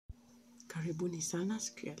Karibuni sana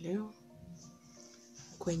siku ya leo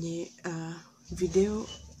kwenye video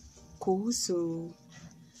kuhusu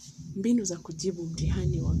mbinu za kujibu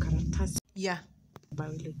mtihani wa karatasi ya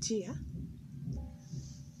biolojia.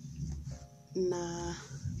 Na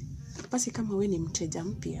basi kama we ni mteja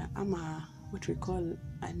mpya ama what we call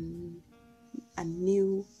a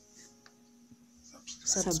new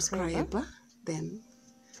subscriber, then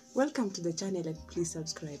welcome to the channel and please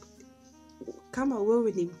subscribe. Kama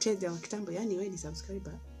wewe ni mteja wa kitambo, yani wewe ni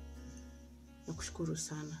subscriber, nakushukuru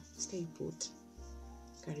sana. Stay put.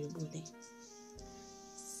 Karibuni.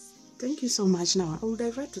 Thank you so much. Now I will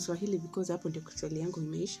divert to Swahili because hapo ndio Kiswahili yangu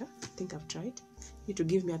imeisha. I think I've tried. You to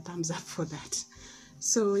give me a thumbs up for that.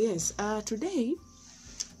 So yes, today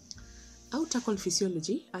I'll tackle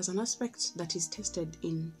physiology as an aspect that is tested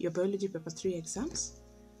in your biology paper 3 exams,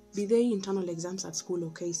 be they internal exams at school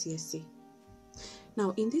or KCSE.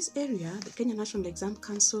 Now, in this area, the Kenya National Exam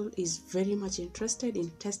Council is very much interested in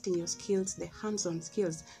testing your skills, the hands-on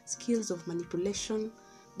skills, skills of manipulation,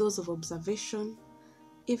 those of observation,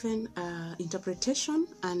 even interpretation,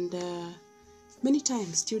 and many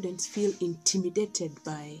times students feel intimidated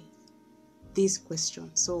by these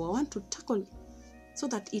questions. So I want to tackle so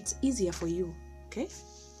that it's easier for you, okay?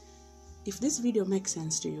 If this video makes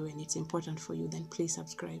sense to you and it's important for you, then please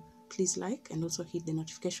subscribe. Please like and also hit the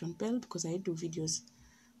notification bell because I do videos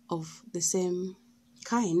of the same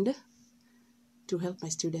kind to help my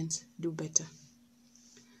students do better.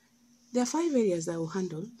 There are 5 areas that I will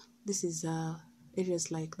handle. This is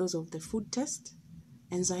areas like those of the food test,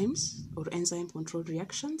 enzymes or enzyme-controlled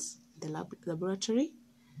reactions, the laboratory,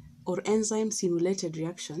 or enzyme-simulated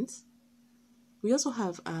reactions. We also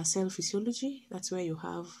have cell physiology. That's where you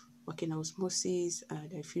have working osmosis,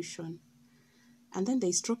 diffusion. And then there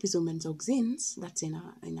is tropism and auxins. That's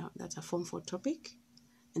that's a Form 4 topic.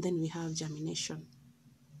 And then we have germination.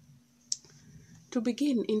 To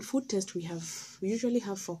begin, in food test, we usually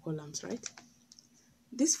have 4 columns, right?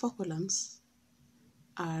 These 4 columns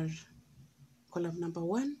are column number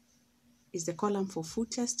 1 is the column for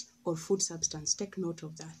food test or food substance. Take note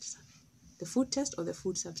of that. The food test or the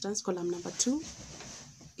food substance. Column number 2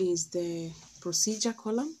 is the procedure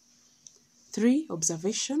column. 3,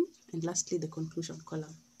 observation. And lastly, the conclusion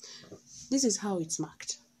column. This is how it's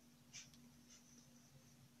marked.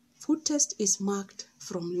 Food test is marked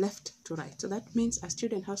from left to right. So that means a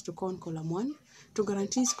student has to go on column 1 to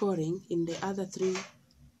guarantee scoring in the other 3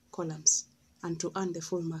 columns and to earn the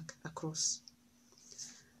full mark across.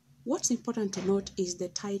 What's important to note is the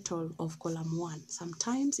title of column 1.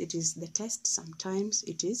 Sometimes it is the test, sometimes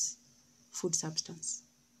it is food substance.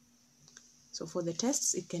 So for the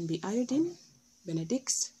tests, it can be iodine,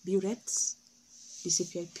 Benedict's, Burette's,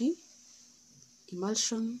 DCPIP,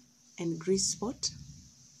 emulsion, and grease spot.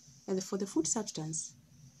 And for the food substance,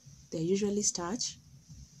 they're usually starch,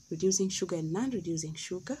 reducing sugar and non-reducing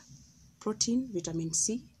sugar, protein, vitamin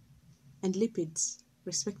C, and lipids,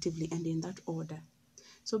 respectively, and in that order.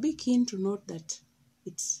 So be keen to note that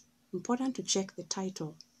it's important to check the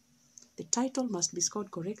title. The title must be scored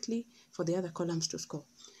correctly for the other columns to score.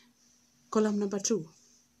 Column number 2.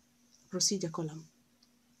 Procedure column.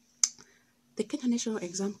 The Kenya National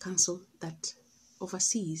Exam Council that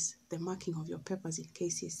oversees the marking of your papers in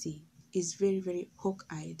KCSE is very, very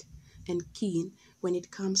hawk-eyed and keen when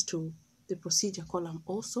it comes to the procedure column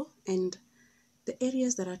also. And the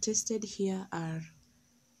areas that are tested here are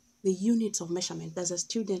the units of measurement. Does a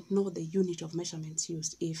student know the unit of measurements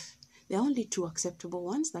used? If there are only 2 acceptable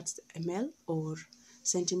ones, that's ml or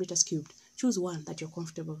centimeters cubed. Choose one that you're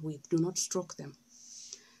comfortable with. Do not stroke them.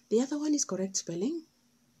 The other one is correct spelling.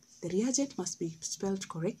 The reagent must be spelled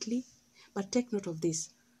correctly, but take note of this.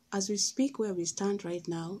 As we speak where we stand right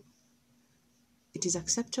now, it is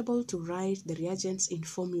acceptable to write the reagents in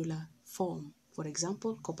formula form. For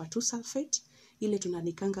example, copper 2 sulfate, ile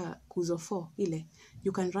tunanikanga kuzo 4, ile,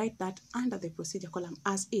 you can write that under the procedure column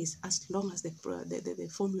as is, as long as the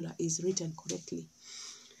formula is written correctly.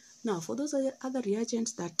 Now, for those other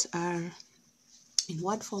reagents that are in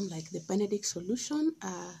word form like the Benedict solution,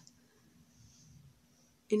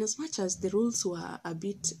 in as much as the rules were a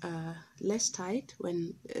bit less tight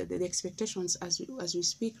when the expectations as we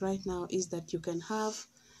speak right now is that you can have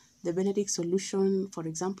the Benedict solution, for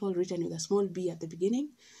example, written with a small b at the beginning,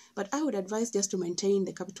 but I would advise just to maintain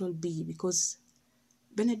the capital B because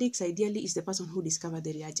Benedict ideally is the person who discovered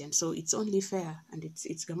the reagent, so it's only fair and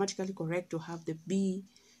it's grammatically correct to have the B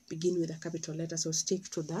begin with a capital letter, so stick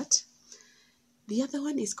to that. The other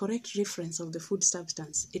one is correct reference of the food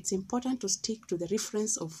substance. It's important to stick to the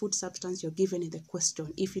reference of food substance you're given in the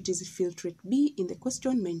question. If it is filtrate B in the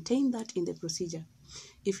question, maintain that in the procedure.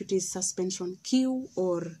 If it is suspension Q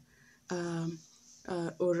or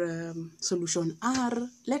solution R,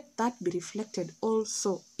 let that be reflected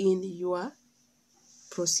also in your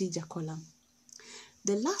procedure column.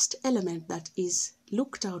 The last element that is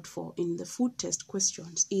looked out for in the food test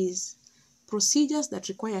questions is procedures that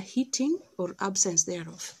require heating or absence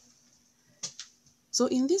thereof. So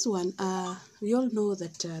in this one, we all know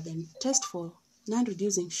that the test for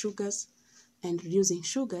non-reducing sugars and reducing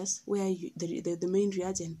sugars, where the main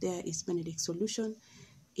reagent there is Benedict solution,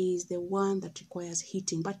 is the one that requires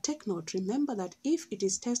heating. But take note, remember that if it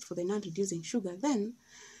is test for the non-reducing sugar, then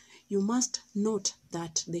you must note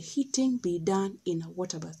that the heating be done in a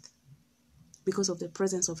water bath because of the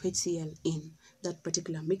presence of HCl in that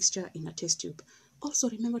particular mixture in a test tube. Also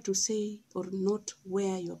remember to say or note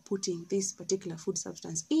where you're putting this particular food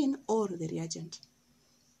substance in or the reagent.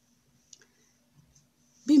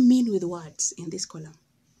 Be mean with words in this column.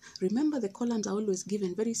 Remember, the columns are always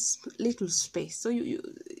given very little space. So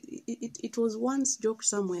it was once joked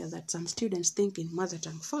somewhere that some students think in mother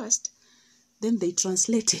tongue first, then they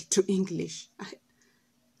translate it to English.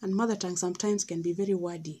 And mother tongue sometimes can be very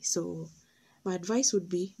wordy. So my advice would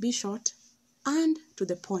be short and to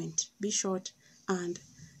the point. Be short and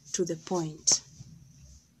to the point.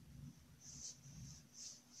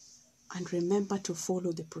 And remember to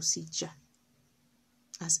follow the procedure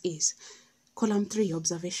as is. Column 3,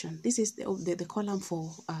 observation. This is the column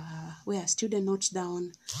for where a student notes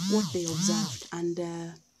down what they observed. And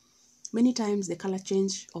many times the color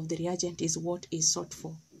change of the reagent is what is sought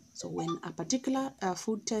for. So when a particular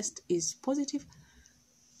food test is positive,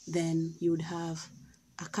 then you would have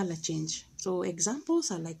a color change. So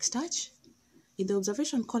examples are like starch. In the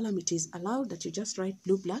observation column, it is allowed that you just write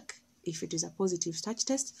blue-black if it is a positive starch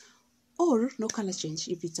test, or no color change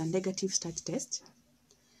if it's a negative starch test.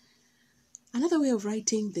 Another way of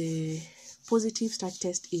writing the positive starch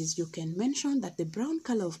test is you can mention that the brown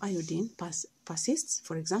color of iodine persists.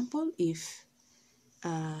 For example, if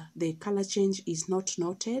the color change is not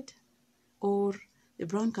noted, or the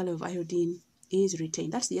brown color of iodine is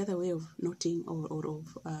retained. That's the other way of noting or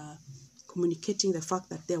of communicating the fact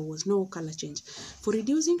that there was no color change. For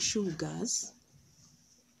reducing sugars,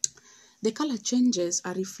 the color changes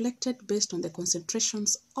are reflected based on the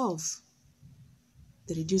concentrations of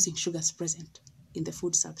the reducing sugars present in the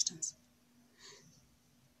food substance.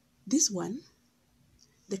 This one,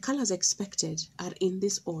 the colors expected are in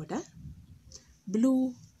this order.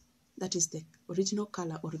 Blue, that is the original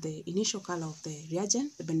color or the initial color of the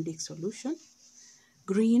reagent, the Benedict solution.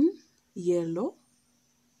 Green, yellow,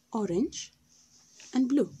 orange, and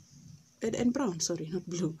blue. And brown, sorry, not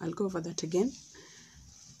blue. I'll go over that again.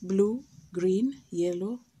 Blue, green,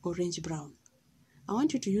 yellow, orange, brown. I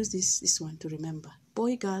want you to use this one to remember.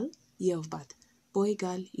 Boy, girl, year of birth. Boy,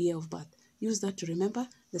 girl, year of birth. Use that to remember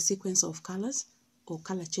the sequence of colors or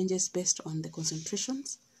color changes based on the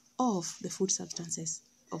concentrations of the food substances,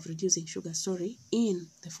 of reducing sugar, in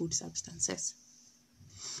the food substances.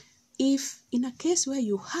 If in a case where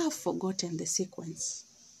you have forgotten the sequence,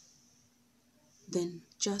 then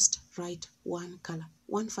just write one color,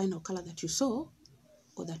 one final color that you saw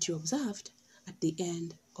or that you observed at the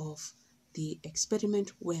end of the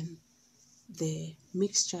experiment when the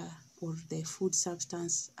mixture or the food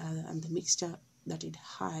substance and the mixture that it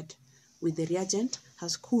had with the reagent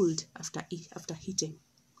has cooled after heating.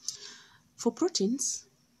 For proteins,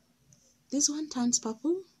 this one turns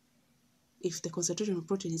purple if the concentration of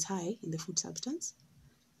protein is high in the food substance,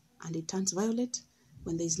 and it turns violet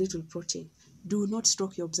when there is little protein. Do not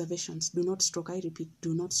stroke your observations. Do not stroke, I repeat,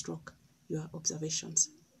 do not stroke your observations.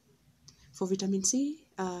 For vitamin C,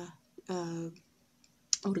 or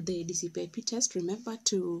the DCPIP test, remember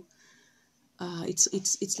to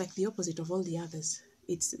it's like the opposite of all the others.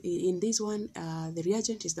 It's in this one, the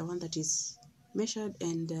reagent is the one that is measured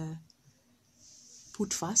and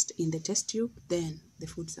put first in the test tube, then the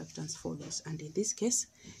food substance follows. And in this case,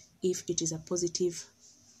 if it is a positive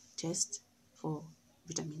test for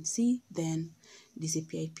vitamin C, then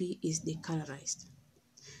DCPIP is decolorized.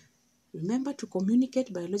 Remember to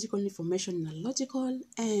communicate biological information in a logical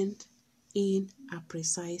and in a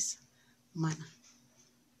precise manner.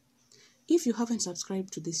 If you haven't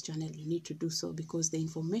subscribed to this channel, you need to do so, because the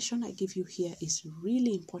information I give you here is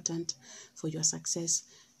really important for your success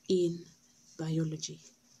in biology.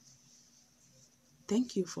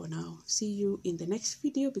 Thank you for now. See you in the next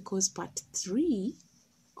video, because part 3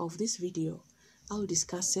 of this video, I'll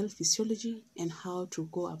discuss cell physiology and how to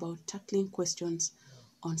go about tackling questions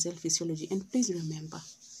on cell physiology. And please remember,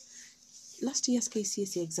 last year's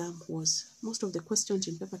KCSE exam was, most of the questions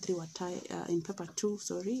in paper 3 were in paper 2,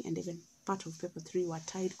 and even part of paper 3 were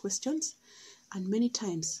tied questions. And many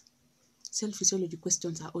times cell physiology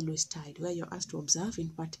questions are always tied, where you're asked to observe in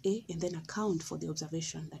part A and then account for the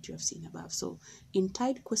observation that you have seen above. So in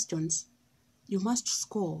tied questions, you must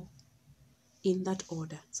score in that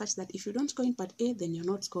order, such that if you don't score in part A, then you're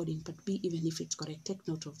not scored in part B, even if it's correct. Take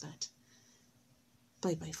note of that.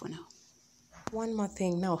 Bye-bye for now. One more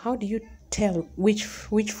thing now, how do you tell which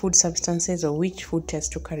food substances or which food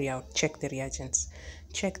test to carry out? Check the reagents.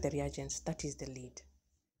 Check the reagents. That is the lead.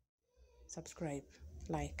 Subscribe,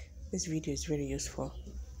 like. This video is very useful.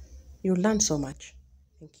 You'll learn so much.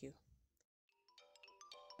 Thank you.